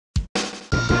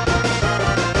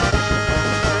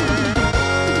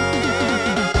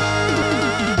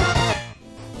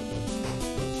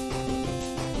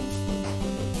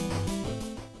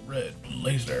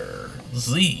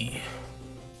Z.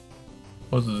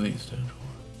 What's the Z stand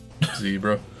for?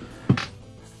 Zebra.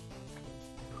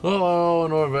 Hello,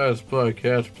 Norvast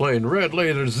Podcast playing Red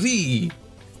Laser Z.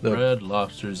 The Red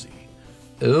Lobster Z.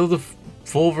 Is it the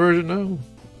full version now?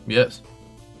 Yes.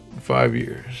 5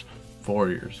 years. 4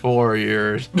 years. 4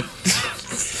 years.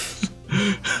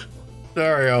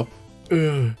 There we go.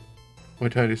 Ugh. My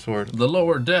tiny sword. The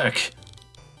lower deck.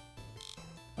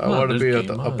 I want to be at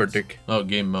the upper deck. Oh,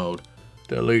 game mode.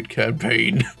 Delete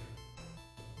campaign.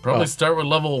 Probably start with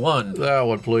level 1. That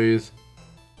one, please.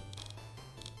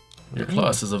 Your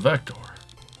class is a vector.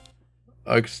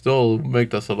 I can still make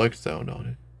the select sound on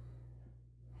it.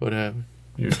 What happened?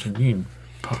 Your Janine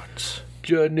Potts.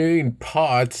 Janine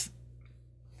Potts.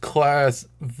 Class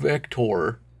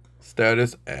vector.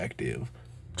 Status active.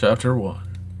 Chapter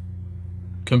 1.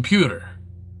 Computer.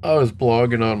 I was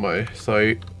blogging on my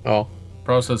site. Oh.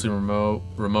 Processing remote.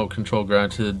 Remote control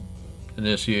granted.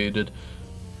 Initiated.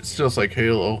 It's just like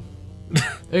Halo.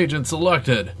 Agent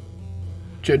selected.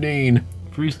 Janine.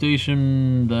 Free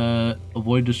station that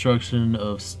avoid destruction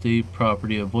of state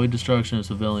property, avoid destruction of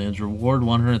civilians, reward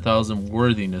 100,000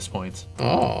 worthiness points.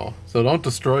 Oh, so don't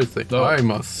destroy things. No.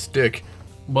 I'm a stick.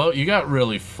 Well, you got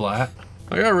really flat.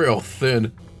 I got real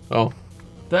thin. Oh.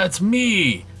 That's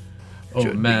me! Oh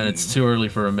Janine. Man, it's too early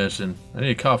for a mission. I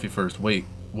need a coffee first. Wait,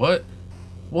 what?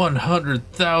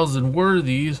 100,000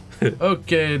 worthies?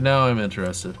 Okay, now I'm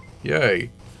interested. Yay.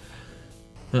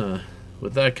 Huh.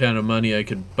 With that kind of money, I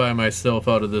could buy myself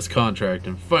out of this contract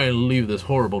and finally leave this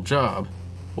horrible job.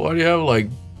 Why do you have, like,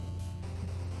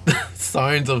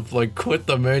 signs of, like, quit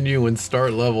the menu and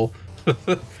start level?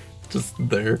 Just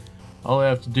there. All I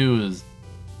have to do is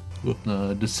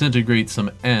disintegrate some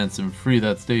ants and free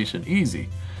that station. Easy.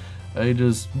 I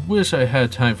just wish I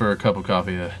had time for a cup of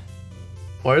coffee.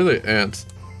 Why are they ants?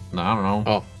 I don't know.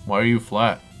 Oh. Why are you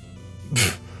flat?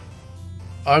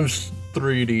 I'm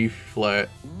 3D flat.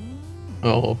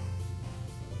 Oh.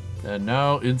 And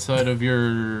now inside of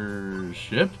your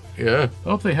ship? Yeah. I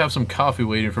hope they have some coffee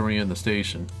waiting for me in the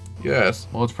station. Yes.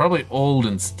 Well, it's probably old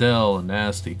and stale and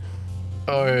nasty.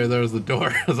 Oh, yeah, there's the door.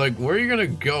 I was like, where are you gonna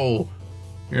go?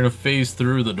 You're gonna phase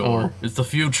through the door. Oh. It's the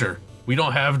future. We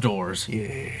don't have doors.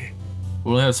 Yeah.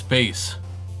 We don't have space.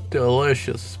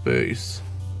 Delicious space.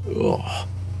 Oh.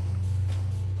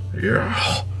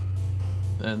 Yeah.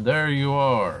 And there you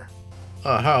are.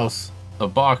 A house. A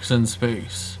box in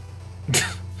space.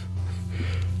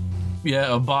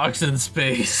 Yeah, a box in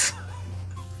space.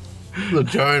 The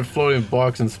giant floating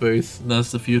box in space. And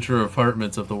that's the future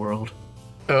apartments of the world.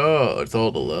 Oh, it's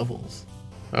all the levels.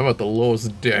 I'm at the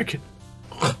lowest deck.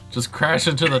 Just crash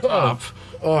into the top.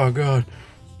 Oh, God.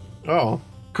 Oh.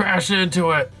 Crash into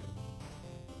it.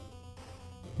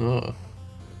 Oh.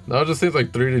 Now it just seems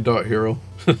like 3D Dot Hero.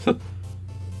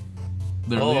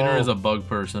 Their leader is a bug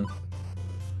person.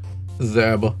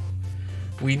 Zaba.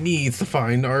 We need to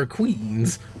find our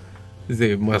queens.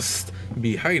 They must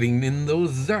be hiding in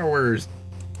those towers.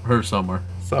 Her somewhere.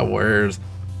 Somewheres.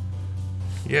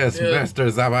 Yes, Yeah. Master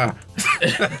Zaba.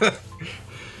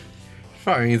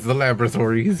 Finds the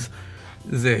laboratories.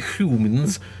 The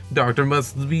humans. Doctor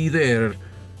must be there.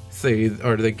 Say,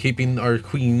 are they keeping our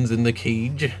queens in the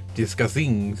cage?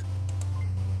 Discussing.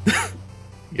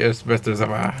 Yes, Master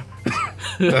Zaba.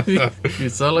 You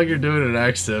sound like you're doing an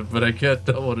accent, but I can't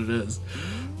tell what it is.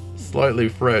 Slightly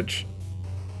French.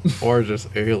 Or just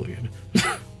alien.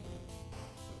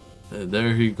 And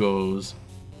there he goes.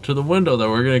 To the window that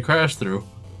we're gonna crash through.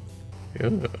 Yeah.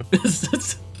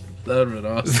 That would've been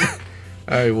awesome.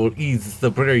 I will ease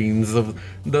the brains of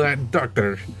that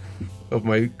doctor. Of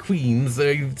my queens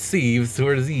I saved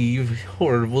towards Eve.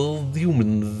 Horrible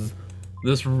humans.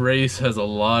 This race has a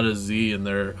lot of Z in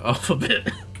their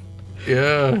alphabet.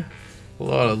 Yeah. A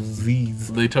lot of Z's.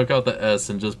 They took out the S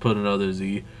and just put another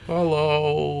Z.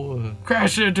 Hello.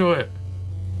 Crash into it!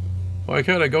 Why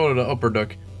can't I go to the upper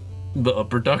deck? The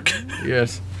upper duck?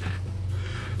 Yes.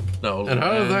 No. And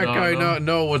how does that land guy on not them.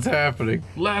 know what's happening?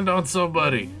 Land on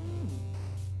somebody!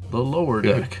 The lower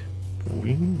deck. Oh,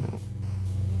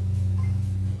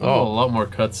 a Oh, lot more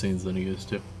cutscenes than he used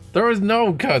to. there was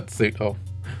no cutscene. Oh.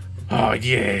 Oh,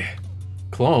 yeah.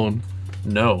 Clone.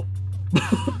 No.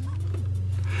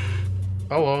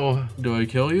 Hello. Do I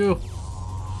kill you?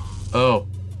 Oh.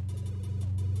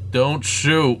 Don't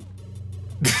shoot.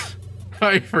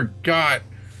 I forgot.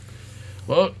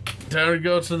 Well, time to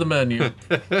go to the menu.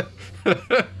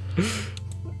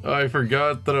 I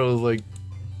forgot that I was like,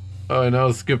 oh,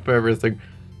 now skip everything.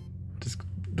 Just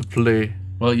to play.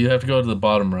 Well, you have to go to the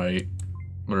bottom right.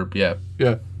 Or, yeah.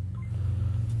 Yeah.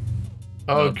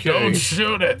 No, Okay. don't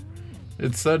shoot it!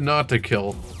 It said not to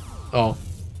kill. Oh.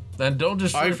 Then don't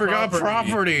destroy I forgot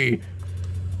property.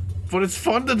 But it's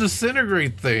fun to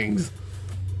disintegrate things.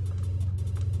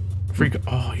 Freak.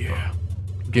 Oh, yeah.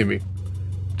 Gimme.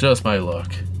 Just my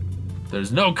luck.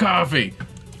 There's no coffee.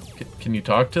 Can you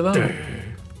talk to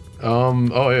them?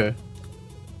 Oh, yeah.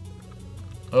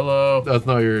 Hello. That's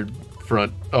not your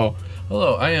front. Oh.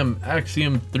 Hello, I am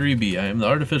Axiom 3B. I am the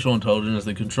artificial intelligence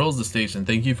that controls the station.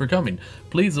 Thank you for coming.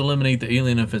 Please eliminate the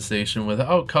alien infestation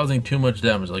without causing too much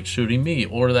damage, like shooting me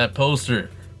or that poster.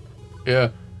 Yeah.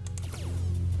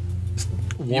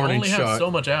 Warning you only shot. have so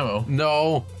much ammo.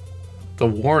 No. The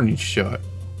warning shot.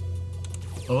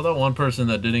 Oh, that one person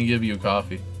that didn't give you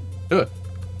coffee.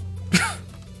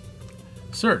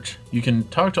 Search. You can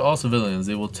talk to all civilians.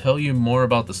 They will tell you more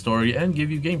about the story and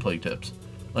give you gameplay tips.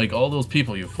 Like all those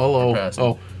people you've passed.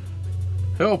 Oh.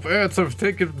 Help, ants have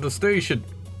taken the station.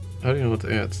 How do you know it's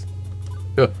ants?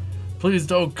 Please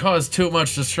don't cause too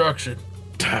much destruction.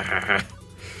 But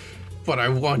I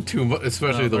want too much,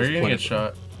 especially those you're gonna plants. get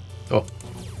shot. Oh.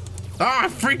 Ah,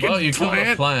 freaking Well, you killed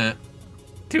a plant.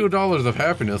 $2 of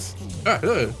happiness. I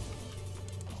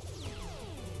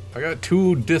got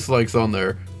 2 dislikes on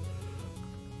there.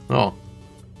 Oh.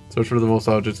 Search for the most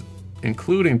objects,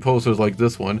 including posters like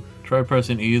this one. Try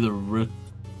pressing E. The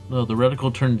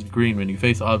reticle turns green when you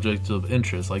face objects of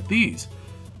interest, like these.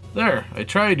 There, I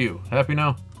tried you. Happy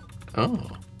now?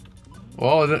 Oh.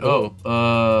 Well, okay,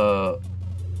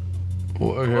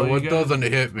 well, what doesn't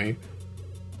hit me?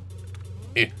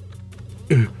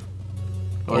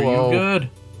 Are you good?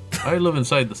 I live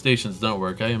inside the station's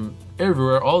network. I am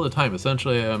everywhere all the time.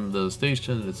 Essentially, I am the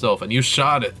station itself, and you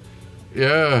shot it.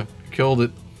 Yeah, killed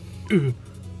it.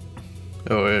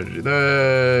 Oh,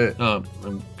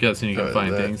 I'm guessing you can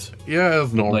find things. Yeah,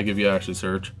 that's normal. Like if you actually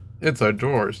search. Inside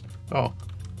drawers. Oh.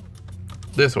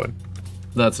 This one.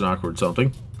 That's an awkward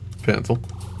something. Pencil.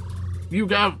 You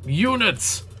got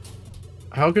units!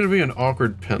 How could it be an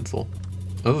awkward pencil?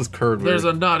 Oh, this is curved. There's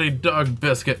a naughty dog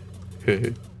biscuit.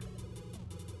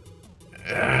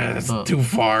 That's too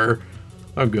far.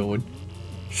 I'm going.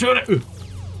 Shoot it!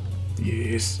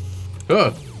 Yes.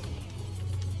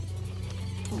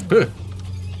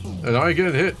 And I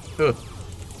get hit.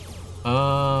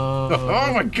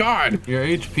 Oh my god! Your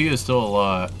HP is still a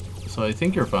lot, so I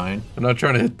think you're fine. I'm not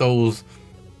trying to hit those.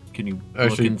 Can you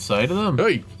look inside of them?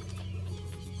 Hey!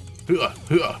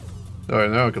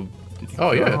 Alright, now I can.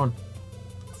 Oh, yeah. On?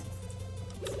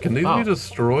 Can these be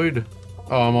destroyed?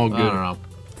 Oh, I'm all good. I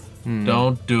don't know.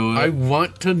 Don't do it. I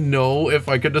want to know if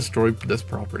I could destroy this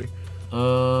property.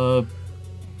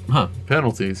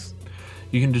 Penalties.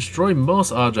 You can destroy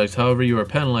most objects, however, you are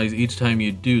penalized each time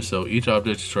you do so. Each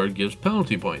object destroyed gives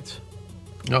penalty points.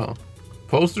 Oh.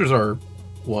 Posters are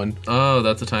 1. Oh,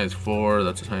 that's a ×4.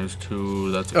 That's a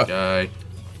 ×2. That's a guy.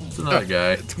 That's another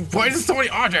guy. Why is there so many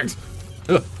objects?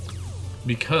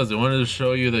 Because they wanted to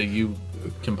show you that you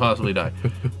can possibly die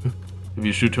if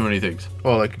you shoot too many things.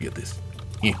 Oh, I could get this.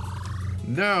 Yeah.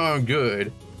 Now I'm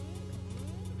good.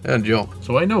 And jump.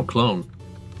 So I know clone.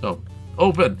 Oh.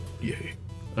 Open! Yay.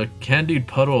 A candied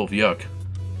puddle of yuck.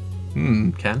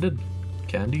 Candid?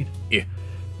 Candied? Yeah.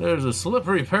 There's a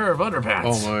slippery pair of underpants.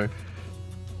 Oh my.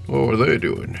 What were they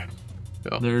doing?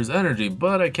 Oh. There's energy,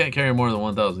 but I can't carry more than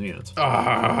 1,000 units.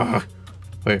 Ah.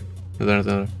 Wait. Is there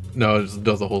anything? No, it just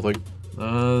does the whole thing.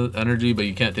 Energy, but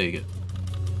you can't take it.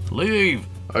 Leave!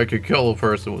 I could kill a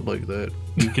person with like that.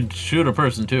 You can shoot a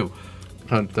person too.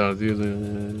 Hunt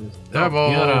using ammo.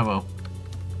 You got ammo.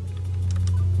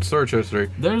 Search history.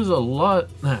 There's a lot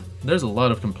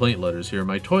of complaint letters here.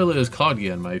 My toilet is clogged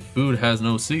again. My food has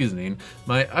no seasoning.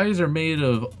 My eyes are made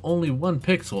of only 1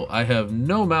 pixel. I have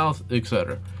no mouth,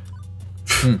 etc.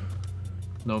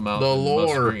 No mouth. The lore.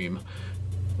 Must scream.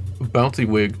 Bouncy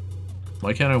wig.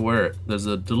 Why can't I wear it? There's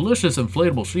a delicious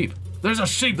inflatable sheep. There's a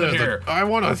sheep in here. I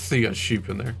want to see a sheep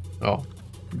in there. Oh,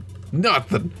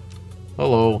 nothing.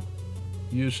 Hello.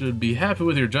 You should be happy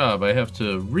with your job. I have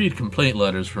to read complaint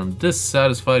letters from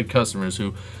dissatisfied customers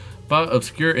who bought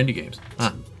obscure indie games.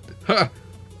 Ha!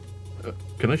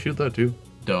 Can I shoot that too?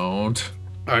 Don't.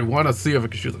 I want to see if I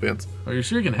can shoot the fence. Are you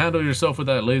sure you can handle yourself with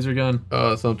that laser gun?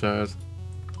 Sometimes.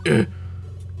 How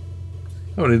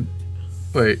many?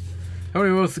 Wait. How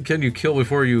many months can you kill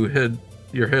before your head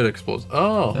explodes?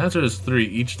 Oh. The answer is 3.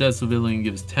 Each dead civilian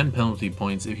gives 10 penalty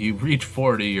points. If you reach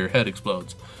 40, your head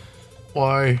explodes.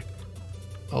 Why?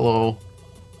 Hello.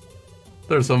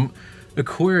 There's some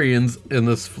Aquarians in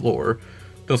this floor.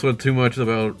 Don't sweat too much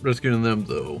about rescuing them,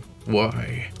 though.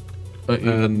 Why? You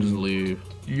can just leave.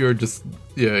 You're just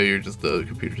the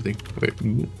computer thing. Wait.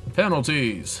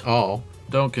 Penalties. Oh.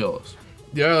 Don't kill us.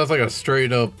 Yeah, that's like a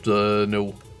straight up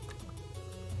no.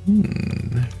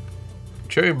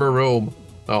 Chamber room.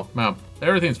 Oh, Mom,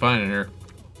 everything's fine in here.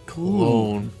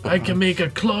 clone. I can make a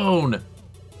clone.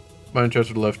 Mine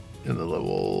transfer left in the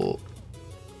level.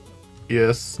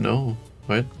 Yes, no.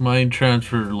 What? Mind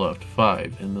transfer left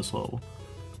 5 in this level.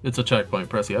 It's a checkpoint.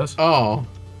 Press yes. Oh.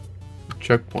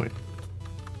 Checkpoint.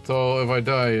 So if I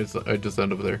die, I just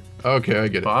end up there. Okay, I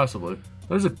get it. Possibly.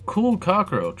 There's a cool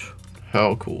cockroach.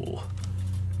 How cool.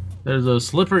 There's a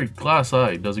slippery glass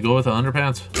eye. Does it go with the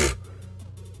underpants?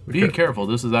 Be careful.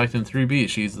 This is Act in 3B.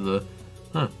 She's the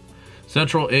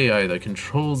central AI that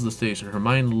controls the station. Her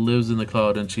mind lives in the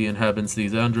cloud and she inhabits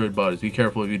these android bodies. Be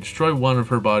careful. If you destroy one of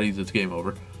her bodies, it's game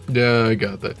over. Yeah, I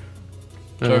got that.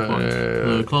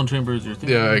 Checkpoints. The clone chamber is your thing.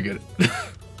 Yeah, I get it.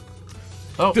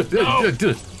 Oh, no!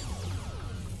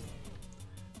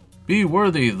 Be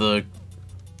worthy. The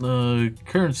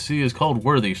currency is called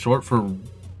worthy, short for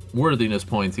worthiness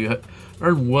points. You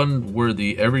earn 1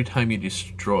 worthy every time you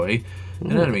destroy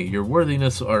an enemy. Your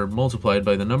worthiness are multiplied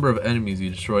by the number of enemies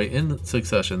you destroy in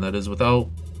succession. That is without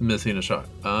missing a shot.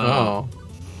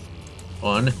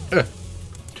 1,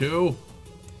 2,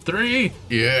 3.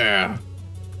 Yeah.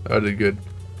 I did good.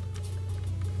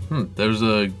 There's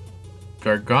a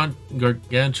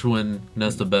gargantuan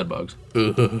nest of bedbugs.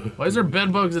 Why is there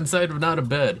bedbugs inside of not a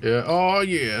bed? Yeah. Oh,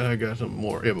 yeah. I got some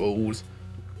more immos.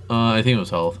 I think it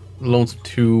was health. Lonesome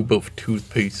tube of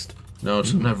toothpaste. No, it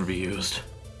should never be used.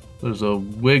 There's a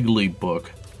wiggly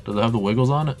book. Does it have the wiggles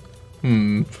on it?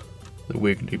 The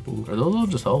wiggly boo. Are those all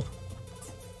just health?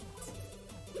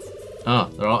 Ah,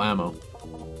 they're all ammo.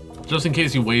 Just in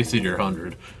case you wasted your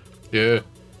 100. Yeah.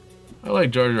 I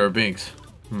like Jar Jar Binks.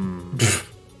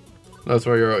 That's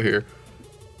why you're out here.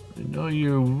 I know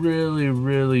you really,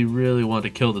 really, really want to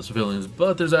kill the civilians,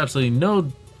 but there's absolutely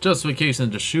no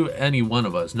justification to shoot any one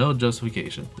of us. No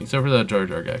justification. Except for that Jar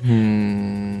Jar guy.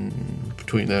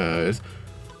 Between the eyes.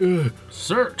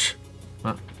 Search!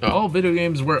 All video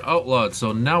games were outlawed,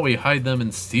 so now we hide them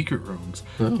in secret rooms.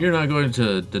 You're not going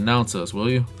to denounce us, will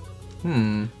you?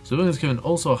 Civilians can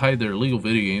also hide their illegal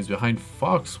video games behind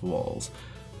fox walls.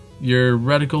 Your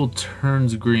reticle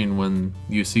turns green when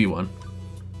you see one.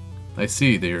 I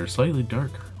see, they are slightly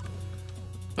darker.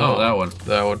 Oh, that one.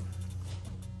 That one.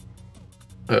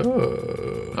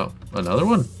 Oh, another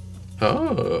one?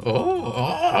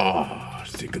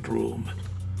 Secret room.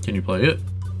 Can you play it?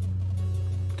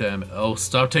 Damn it. Oh,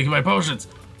 stop taking my potions!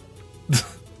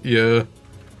 Yeah.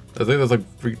 I think that's like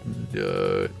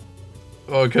freaking,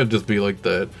 oh, it could just be like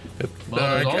that.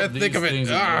 Well, I can't think of it.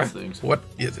 Things. What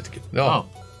is it? No. Oh.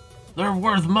 They're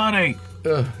worth money!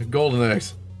 Golden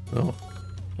axe. Oh.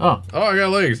 Oh. Oh, I got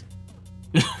legs.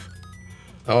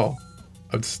 Oh.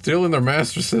 I'm still in their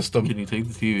master system. Can you take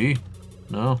the TV?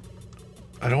 No.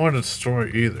 I don't want to destroy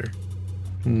it either.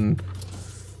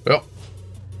 Well.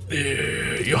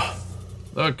 Yeah.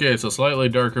 Okay, so slightly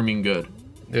darker mean good.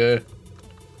 Yeah.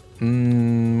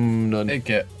 None. Hey,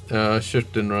 cat.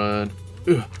 Shift and run.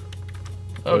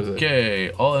 Okay,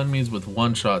 all enemies with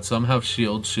one shot. Some have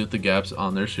shields. Shoot the gaps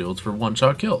on their shields for one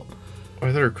shot kill. Why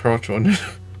is there a crouch one?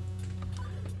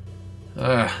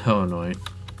 How annoying.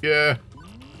 Yeah.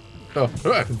 Oh,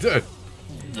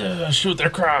 Shoot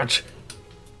their crotch.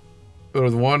 there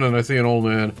was one and I see an old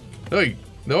man. Hey,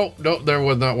 no, there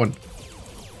was not one.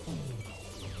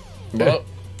 Well,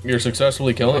 you're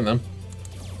successfully killing them.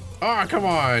 Ah, come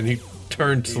on. He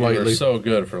turned slightly. You're so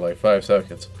good for like 5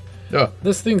 seconds. Yeah.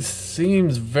 This thing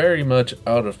seems very much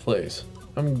out of place.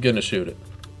 I'm gonna shoot it.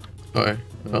 Okay.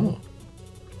 Oh. What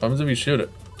happens if you shoot it?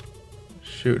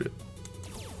 Shoot it.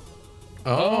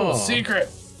 Oh. Secret!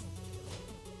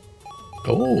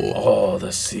 Oh. Oh,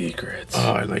 the secrets.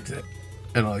 Oh, I like that.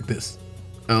 And I like this.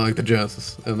 I like the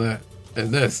Genesis. And that. And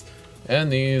this.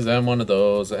 And these, and one of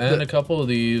those, and a couple of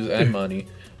these, and money.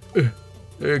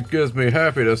 It gives me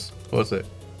happiness. What's it?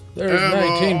 There's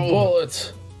Ammo. 19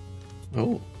 bullets.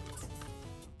 Oh.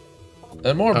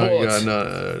 And more bullets. Yeah,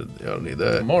 no, I don't need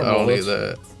that. More I don't bullets. need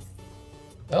that.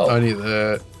 Oh. I need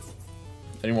that.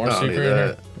 Any more I don't secret need in that.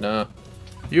 here? Nah.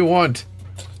 You want?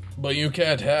 But you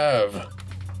can't have.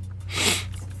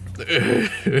 Yeah.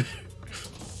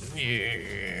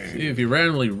 See, if you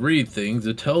randomly read things,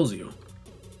 it tells you.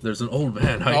 There's an old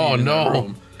man hiding in that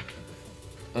room.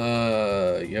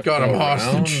 You have Got to him go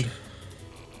hostage.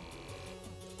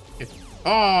 around.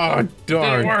 Oh,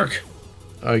 darn. Didn't work.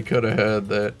 I could have had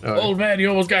that. Old man, you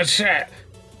almost got shot.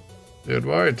 In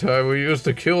my time, we used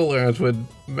to kill ants with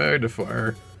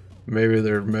magnifier. Maybe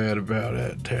they're mad about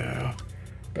it now.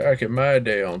 Back in my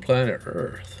day on planet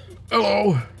Earth.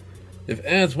 Hello. If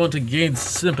ants want to gain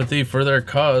sympathy for their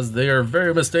cause, they are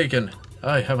very mistaken.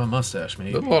 I have a mustache,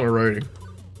 mate. There's a lot of writing.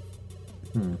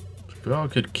 If we all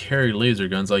could carry laser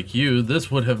guns like you, this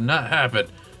would have not happened.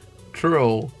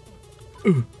 True.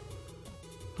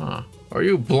 Huh. Are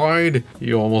you blind?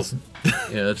 You almost...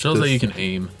 Yeah, it shows that you can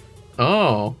aim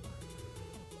Oh.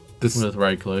 with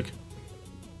right click.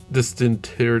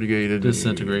 Disintegrated.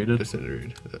 Disintegrated.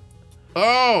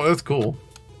 Oh, that's cool.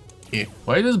 Yeah.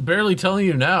 Why is barely telling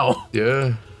you now?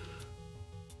 Yeah.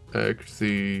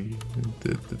 Accuracy.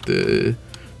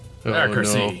 Oh,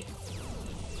 Accuracy.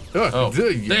 No. Oh,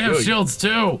 they have shields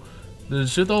too.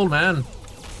 Shoot the old man.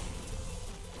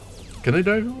 Can they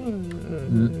die?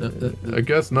 I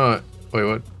guess not. Wait,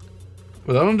 what?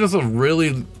 Was that one just a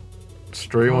really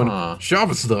stray one?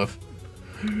 Shop stuff.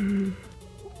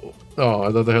 Oh,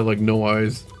 I thought they had like no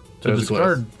eyes. To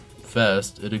discard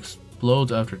vest, it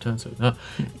explodes after 10 seconds.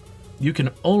 You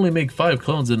can only make 5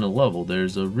 clones in a level.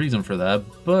 There's a reason for that,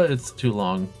 but it's too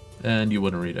long, and you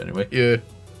wouldn't read it anyway. Yeah.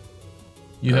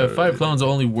 You have 5 clones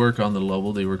only work on the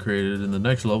level they were created. In the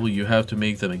next level, you have to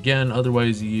make them again,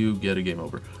 otherwise you get a game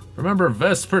over. Remember,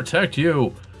 vests protect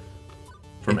you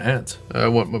from ants. I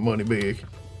want my money back.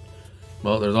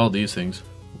 Well, there's all these things.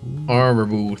 Armor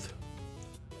booth.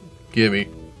 Gimme.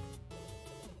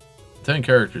 10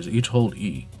 characters, each hold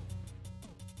E.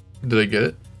 Did I get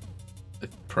it?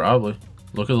 Probably.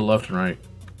 Look at the left and right.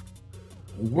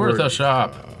 Worth a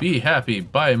shop. Be happy.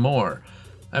 Buy more.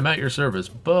 I'm at your service,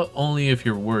 but only if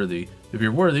you're worthy. If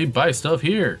you're worthy, buy stuff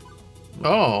here.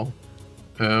 Oh.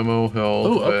 Ammo,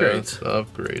 health, upgrades.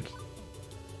 Upgrades.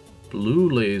 Blue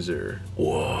laser.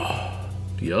 Whoa.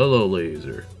 Yellow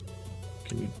laser.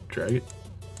 Can you drag it?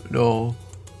 No.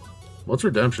 What's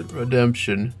redemption?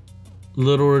 Redemption.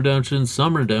 Little redemption,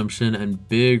 some redemption, and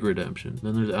big redemption.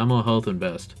 Then there's ammo, health, and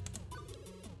best.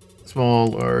 Small,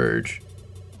 large.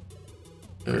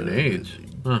 Grenades.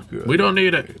 Huh. We don't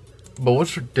need it. But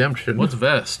what's redemption? What's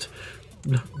vest?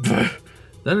 The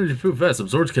energy-proof vest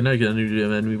absorbs kinetic energy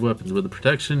of enemy weapons. When the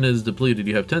protection is depleted,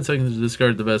 you have 10 seconds to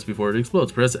discard the vest before it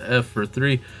explodes. Press F for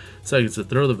 3 seconds to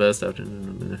throw the vest after.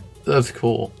 That's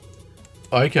cool.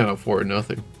 I can't afford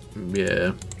nothing.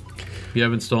 Yeah. You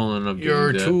haven't stolen enough.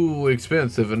 You're too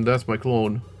expensive, and that's my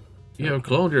clone. You have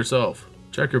cloned yourself.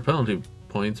 Check your penalty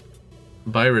points.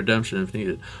 Buy redemption if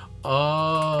needed.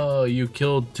 Oh, you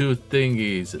killed 2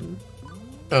 thingies, and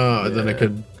then I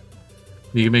could.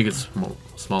 You can make it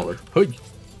smaller.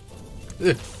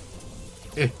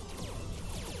 Hey.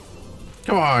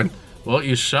 Come on. Well,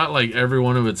 you shot like every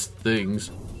one of its things.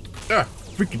 Ah,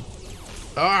 freaking.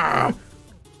 Ah.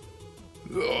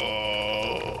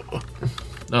 Oh.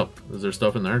 Oh, is there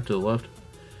stuff in there to the left?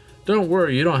 Don't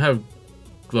worry, you don't have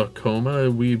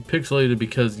glaucoma. We pixelated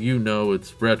because you know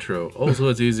it's retro. Also,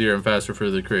 it's easier and faster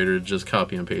for the creator to just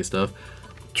copy and paste stuff.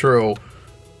 True.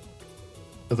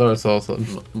 I thought I saw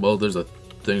something. Well, there's a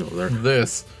thing over there.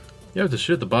 This. You have to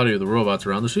shoot the body of the robots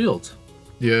around the shields.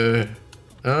 Yeah.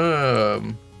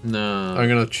 No. I'm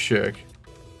gonna check.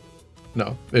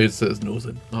 No, it says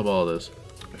nothing. How about all this?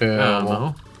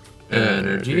 Ammo.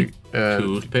 Energy.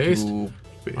 Toothpaste.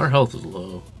 Our health is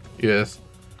low. Yes.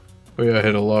 Oh yeah, I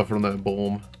hit a lot from that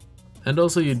bomb. And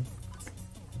also, you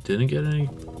didn't get any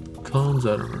clones?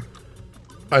 I don't know.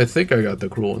 I think I got the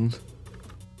cruel ones.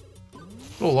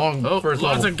 First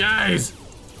lots level. of guys!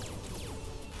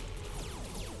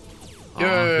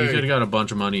 Yay. You could have got a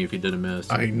bunch of money if you didn't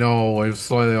miss. I know, I was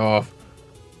slightly off.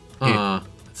 It's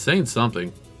saying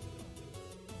something.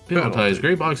 Penalized.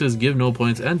 Gray boxes give no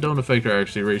points and don't affect our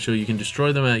accuracy ratio. You can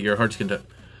destroy them at your heart's content.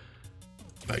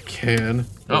 I can.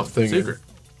 Oh, secret.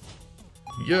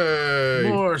 Yay!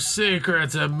 More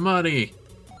secrets and money.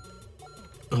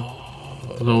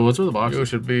 Oh. So what's with the box? You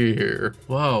should be here.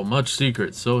 Wow, much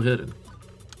secret, so hidden.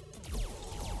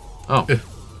 Oh.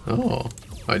 Oh,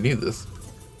 I need this.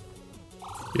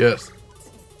 Yes.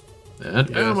 And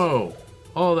yes. Ammo.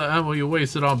 All the ammo you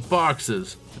wasted on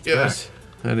boxes. It's yes.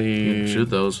 Back. You can shoot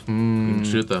those. You can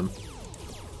shoot them.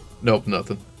 Nope,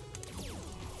 nothing.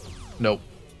 Nope.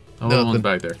 Oh, the one's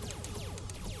back there.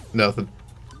 Nothing.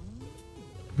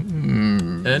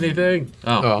 Anything?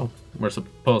 Oh. We're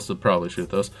supposed to probably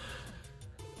shoot those.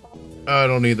 I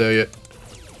don't need that yet.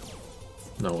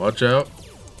 No, watch out.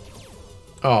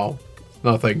 Oh,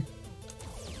 nothing.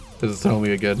 Does it tell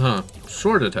me again? Huh.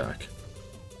 Short attack.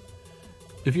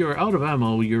 If you are out of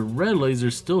ammo, your red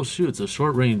laser still shoots a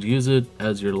short range. Use it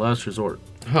as your last resort.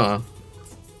 Huh.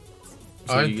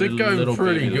 So I think I'm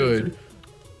pretty good. Laser.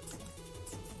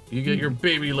 You get your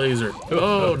baby laser.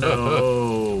 Oh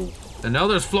no. And now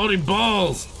there's floating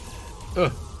balls.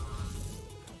 You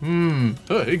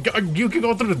can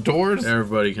go through the doors?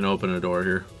 Everybody can open a door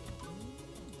here.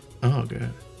 Oh,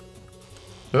 God.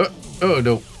 Oh,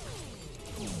 no.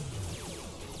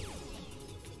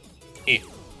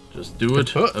 Just do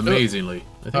it amazingly.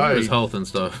 I think there's health and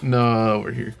stuff. No,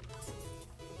 over here.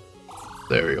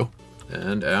 There we go.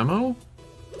 And ammo?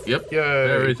 Yep. Yay.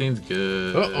 Everything's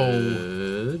good.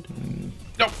 Uh-oh.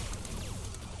 No.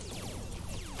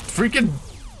 Freaking.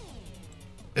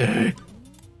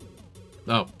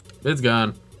 Oh, it's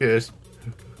gone. Yes.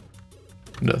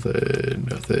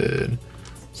 Nothing.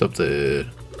 Something.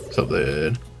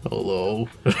 Hello.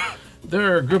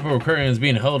 There are a group of Aquarians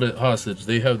being held at hostage.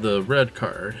 They have the red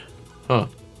card. Huh.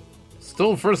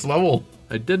 Still first level.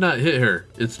 I did not hit her.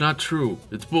 It's not true.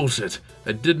 It's bullshit.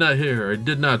 I did not hit her. I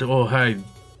did not. Oh, hi,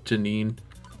 Janine.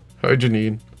 Hi,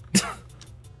 Janine.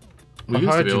 We used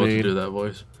Hi, to be able to Janine. do that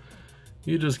voice.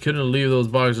 You just couldn't leave those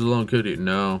boxes alone, could you?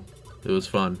 No. It was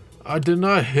fun. I did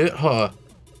not hit her.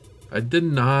 I did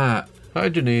not. Hi,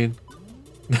 Janine.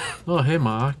 Oh, hey,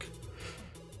 Mark.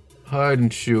 Hide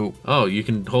and shoot. Oh, you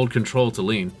can hold control to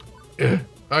lean.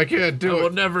 I can't I do will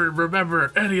it. never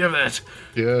remember any of it.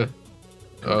 Yeah.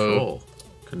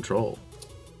 Control.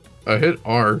 I hit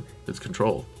R. It's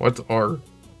control. What's R?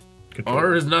 Control.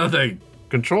 R is nothing.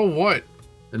 Control what?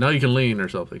 And now you can lean or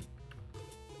something.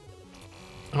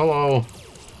 Hello.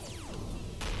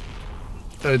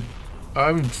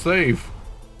 I'm safe.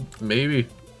 Maybe.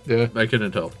 Yeah. I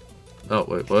couldn't tell. Oh,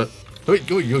 wait, what? Wait,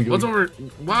 yo. What's over?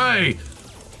 Why?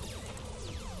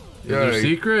 Is there Yay.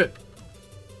 secret?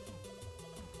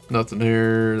 Nothing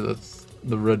here. That's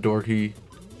the red door key.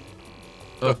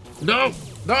 Oh, no!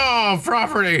 No,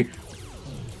 property!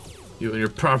 You and your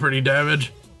property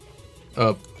damage.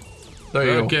 Up. There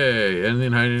you Okay,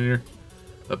 anything hiding in here?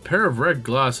 A pair of red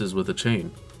glasses with a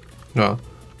chain. go.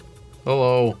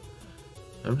 Hello.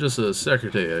 I'm just a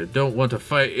secretary. I don't want to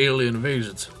fight alien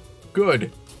invasions.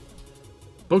 Good.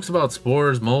 Books about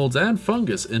spores, molds, and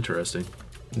fungus. Interesting.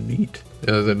 Neat.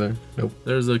 Yeah, is in there? Nope.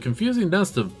 There's a confusing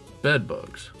nest of bed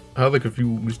bugs. How they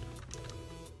confused.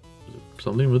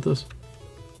 Something with this?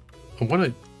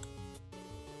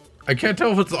 I can't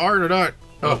tell if it's art or not.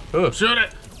 Oh. Shoot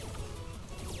it!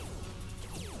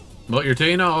 Well, you're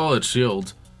taking out all its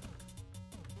shields.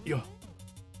 Yeah.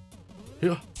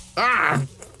 Ah!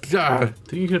 I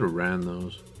think you could have ran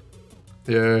those.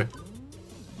 Yeah.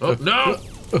 Oh, no!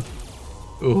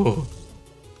 Oh.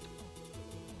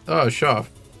 Oh, shop.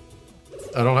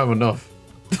 I don't have enough.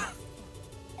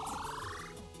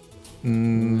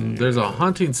 There's a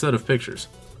haunting set of pictures.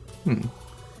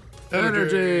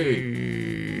 Energy.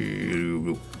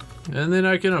 And then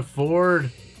I can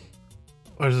afford...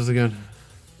 What is this again?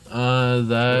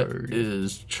 That Charge.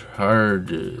 is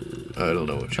charges. I don't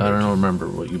know what. I don't remember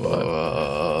what you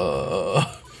bought.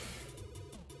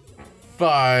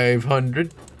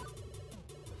 500,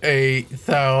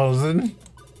 8,000,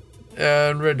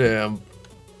 and redeem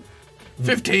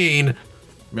 15.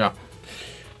 Yeah.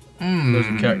 There's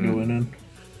a cat going in.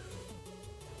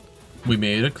 We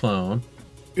made a clone.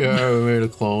 Yeah, we made a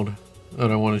clone. I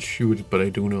don't want to shoot it, but I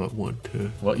do not want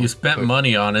to. Well, you spent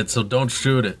money on it, so don't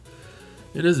shoot it.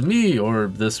 It is me, or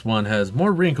this one has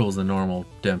more wrinkles than normal,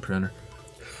 damn printer.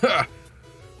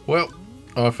 Well,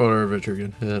 off on our adventure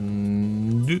again.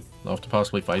 And I'll have to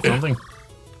possibly fight something.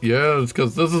 yeah, it's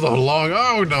because this is a long.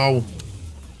 Oh no!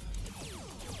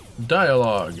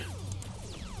 Dialogue.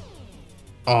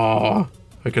 Oh,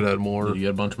 I could add more. Did you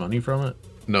get a bunch of money from it?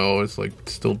 No, it's like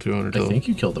still 200. I think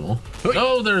you killed them all.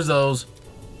 Oh, there's those.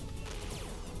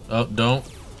 Oh, don't.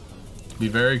 Be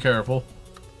very careful.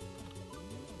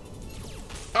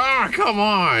 Ah, come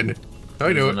on! I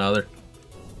There's knew it. another.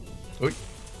 Wait.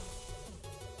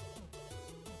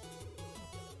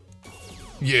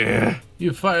 Yeah.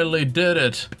 You finally did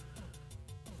it.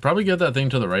 Probably get that thing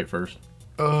to the right first.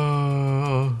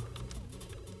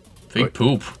 Fake Wait.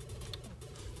 poop.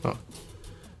 Oh.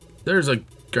 There's a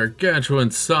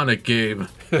gargantuan Sonic game.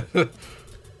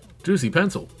 Juicy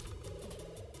pencil.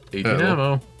 18 Uh-oh.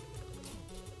 ammo.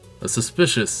 A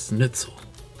suspicious schnitzel.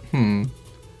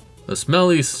 A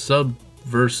smelly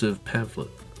subversive pamphlet.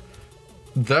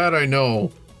 That I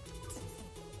know.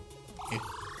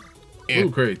 Blue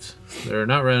crates. They're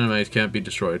not randomized, can't be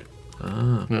destroyed.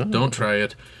 Don't try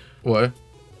it. What?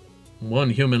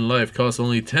 One human life costs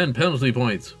only 10 penalty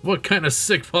points. What kind of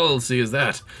sick policy is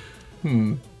that?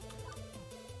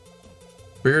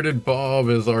 Bearded Bob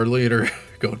is our leader.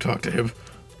 Go talk to him.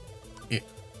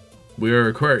 We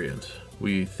are Aquarians.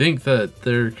 We think that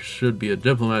there should be a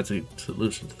diplomatic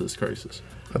solution to this crisis.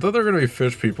 I thought they were gonna be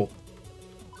fish people.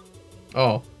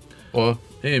 Oh. Well.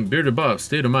 Hey, Bearded Bob,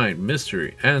 state of mind,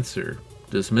 mystery, answer,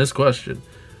 dismiss question.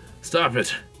 Stop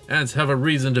it. Ants have a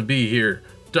reason to be here.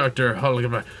 Dr.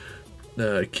 Holligan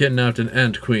kidnapped an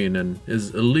ant queen and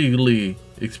is illegally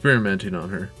experimenting on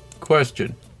her.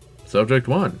 Question. Subject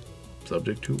 1.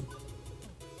 Subject 2.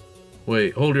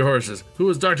 Wait, hold your horses. Who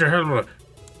is Dr. Holligan?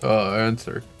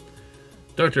 Answer.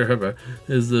 Dr. Heba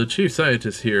is the chief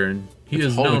scientist here, and he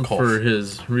is known for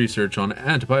his research on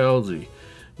ant biology.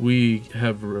 We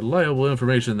have reliable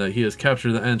information that he has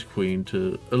captured the ant queen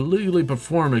to illegally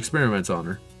perform experiments on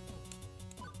her.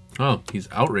 Oh, he's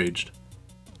outraged.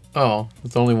 Oh,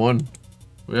 it's only one.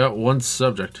 We got one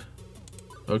subject.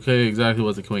 Okay, exactly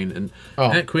what's a queen. And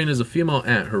ant queen is a female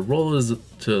ant. Her role is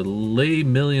to lay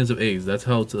millions of eggs. That's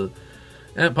how the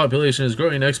ant population is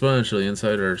growing exponentially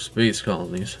inside our space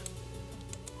colonies.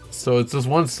 So it's just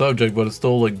one subject, but it's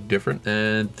still like different.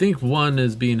 And think one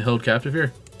is being held captive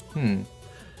here.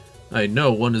 I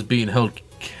know one is being held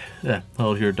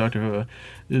here. Dr.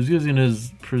 is using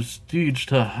his prestige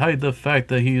to hide the fact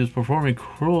that he is performing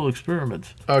cruel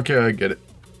experiments. Okay, I get it.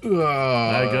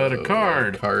 I got a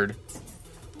card.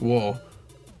 Whoa.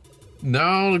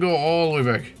 Now to go all the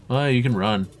way back. Well, you can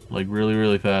run, like, really,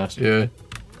 really fast. Yeah.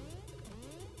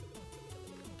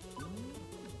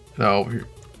 Now over here.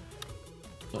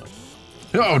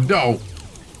 Oh, no!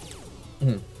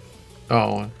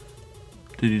 Oh.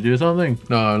 Did you do something?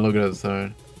 No, I'm looking at the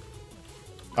sign.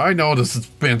 I know the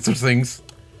Spencer things.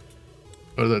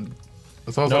 Or the...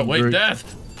 I saw something wait, great. death!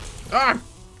 Ah!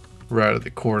 Right at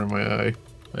the corner of my eye.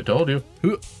 I told you.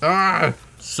 Ah!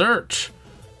 Search!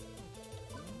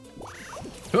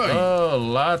 Hey. Oh,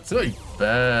 lots of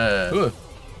bad.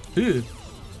 Any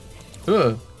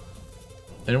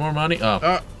more money?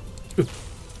 Oh.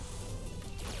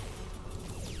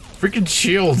 Freaking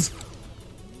shields!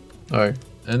 Alright.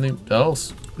 Anything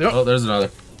else? Yep. Oh, there's another.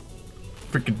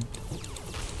 Freaking...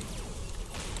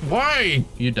 Why?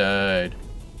 You died.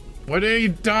 Why did he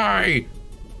die?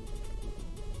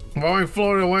 Why am I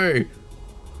floating away?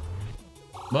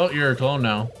 Well, you're a clone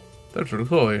now. That's really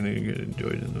cool. I need to get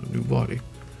enjoyed in the new body.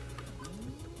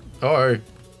 Alright.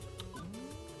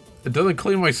 It doesn't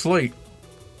clean my slate.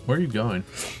 Where are you going?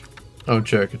 I'm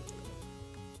checking.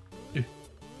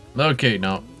 Okay,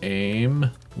 now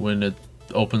aim when it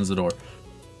opens the door.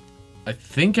 I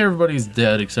think everybody's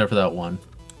dead except for that one.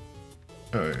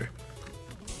 Alright.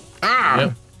 Ah!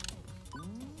 Yep.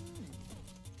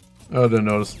 Oh, I didn't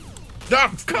notice.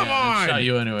 Oh, come on! I shot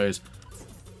you anyways.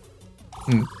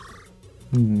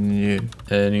 Yeah.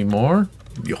 Any more?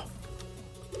 Yeah.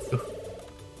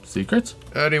 Secrets?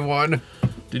 Anyone?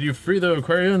 Did you free the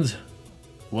Aquarians?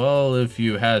 Well, if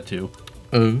you had to.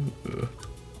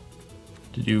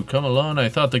 Did you come alone? I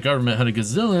thought the government had a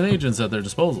gazillion agents at their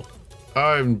disposal.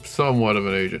 I'm somewhat of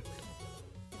an agent.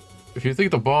 If you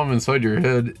think the bomb inside your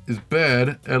head is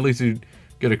bad, at least you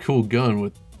get a cool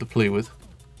gun to play with.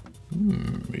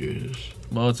 Yes.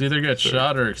 Well, it's either get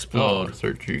shot or explode. Oh,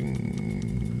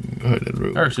 searching hidden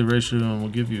room. Our excavation will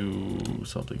give you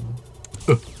something.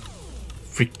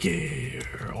 Freaking.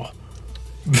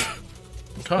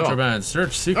 Contraband.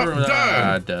 Search secret room.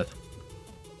 Death.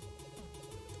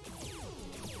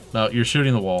 No, you're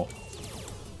shooting the wall.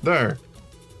 There.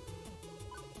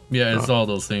 Yeah, it's all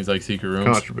those things like secret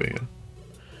rooms. Contraband.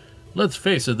 Let's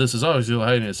face it, this is obviously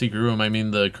hiding a secret room. I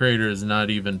mean, the creator is not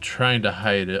even trying to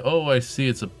hide it. Oh, I see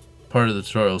it's a part of the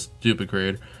tutorial. Stupid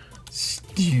creator.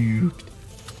 Stupid.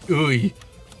 Oi.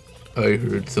 I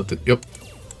heard something. Yep.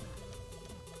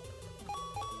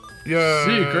 Yay.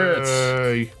 Secrets.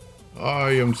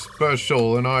 I am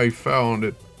special and I found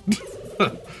it.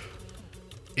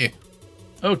 Yeah.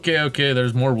 Okay,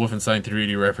 there's more Wolfenstein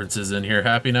 3D references in here.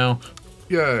 Happy now?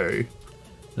 Yay.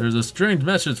 There's a strange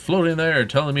message floating there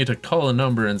telling me to call a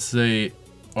number and say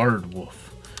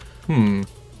Aardwolf. An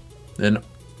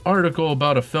article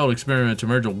about a failed experiment to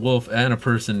merge a wolf and a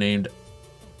person named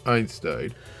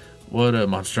Einstein. What a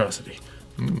monstrosity.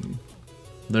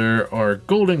 There are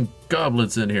golden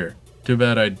goblets in here. Too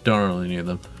bad I don't really need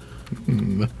them.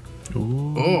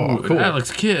 Ooh, Oh, cool.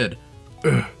 Alex Kidd.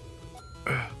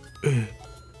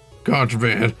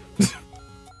 Contraband.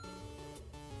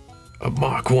 A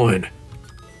Mach 1.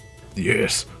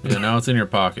 Yes. Yeah, now it's in your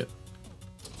pocket.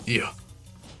 Yeah.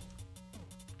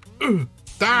 Yep.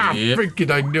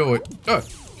 Freaking, I knew it.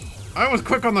 I was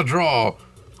quick on the draw.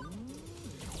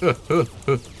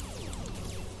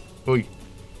 Oi.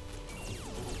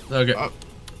 Okay.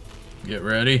 Get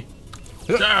ready.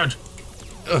 Charge!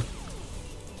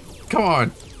 Come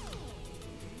on.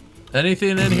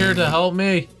 Anything in here to help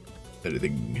me?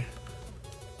 Anything.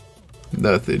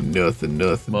 Nothing.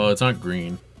 Well, it's not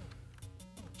green.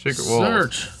 Secret walls.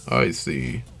 Search. I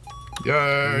see.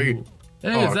 Yay. Ooh.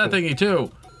 Hey, it's that cool. thingy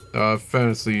too.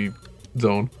 Fantasy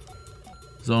zone.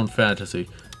 Zone fantasy.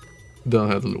 Don't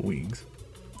have the little wings.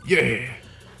 Yeah.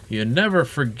 You never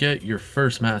forget your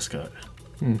first mascot.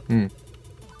 Is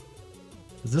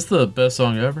this the best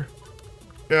song ever?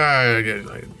 Yeah.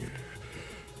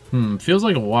 Feels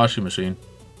like a washing machine.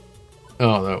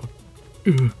 Oh, that one.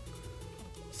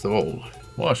 Sold.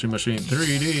 Washing machine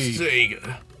 3D.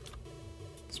 Sega.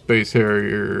 Space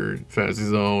Harrier, Fantasy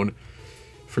Zone.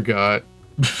 Forgot.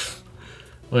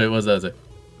 Wait, what's that say?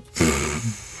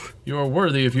 You are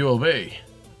worthy if you obey.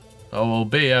 I'll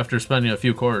obey after spending a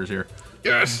few quarters here.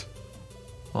 Yes.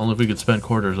 Only if we could spend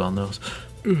quarters on those.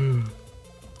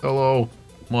 Hello.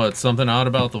 What, something odd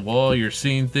about the wall? You're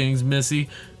seeing things, Missy?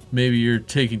 Maybe you're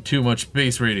taking too much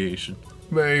space radiation.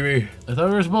 Maybe. I thought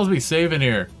we were supposed to be safe in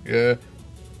here. Yeah.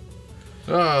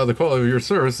 The quality of your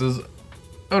service is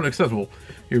unacceptable.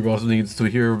 Your boss needs to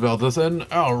hear about this, and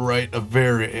I'll write a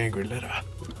very angry letter.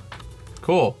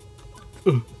 Cool.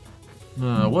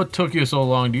 What took you so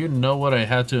long? Do you know what I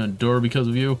had to endure because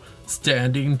of you?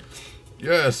 Standing?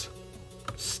 Yes.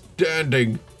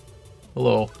 Standing.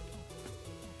 Hello.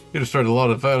 You destroyed a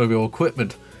lot of valuable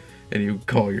equipment, and you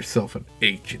call yourself an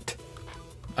agent.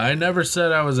 I never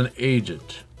said I was an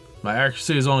agent. My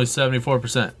accuracy is only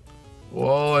 74%.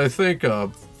 Well, I think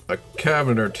a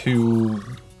cabinet or two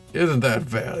isn't that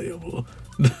valuable.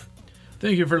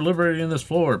 Thank you for liberating this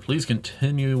floor. Please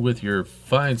continue with your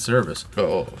fine service.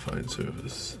 Oh, fine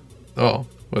service. Oh,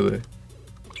 were they?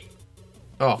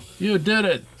 Oh. You did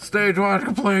it! Stage 1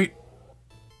 complete.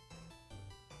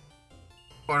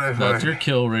 What if That's your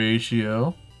kill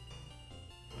ratio.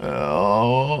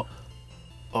 Oh,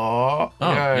 you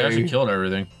actually killed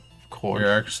everything. Of course.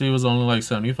 Your accuracy was only like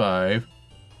 75.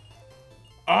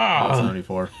 Not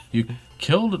 74. You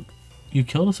killed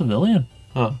a civilian.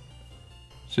 Huh.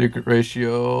 Secret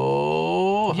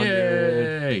ratio 100.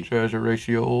 Yay! Treasure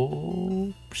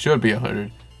ratio should be 100.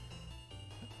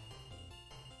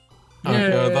 Okay,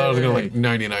 I thought it was gonna like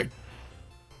 99.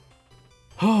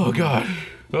 Oh god.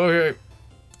 Okay.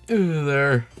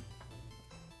 There.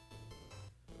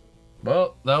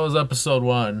 Well, that was episode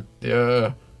 1.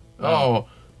 Yeah. Oh.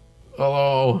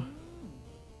 Hello.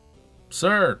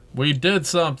 Sir, we did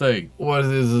something. What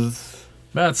is this?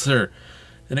 Master,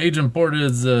 an agent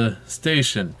boarded the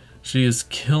station. She is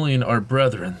killing our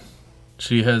brethren.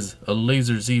 She has a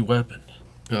laser Z weapon.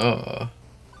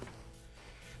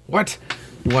 What?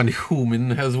 One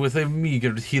human has with a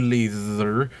meager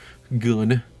laser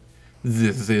gun.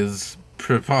 This is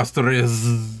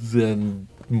preposterous and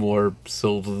more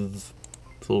soldiers.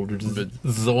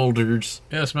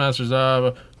 Yes, Master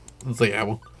Zaba.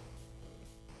 Zabo.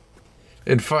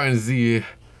 And find the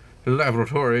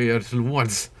laboratory at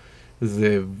once.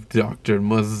 The doctor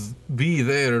must be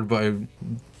there by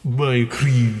my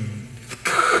cream.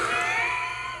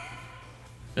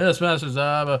 Yes, Master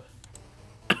Zaba.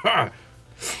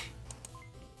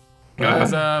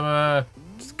 Zaba.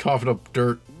 Just coughing up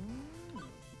dirt.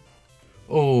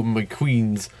 Oh, my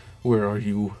queens, where are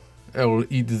you? I will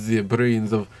eat the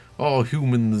brains of all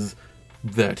humans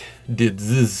that did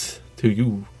this to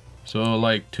you. So,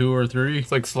 like 2 or 3?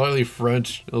 It's like slightly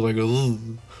French. I was like,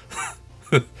 ugh.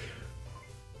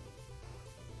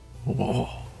 Whoa.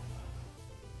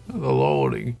 The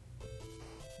loading.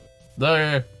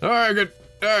 Okay. Alright, good.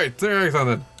 Alright, see you next time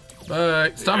then.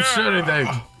 Bye. Stop shooting things.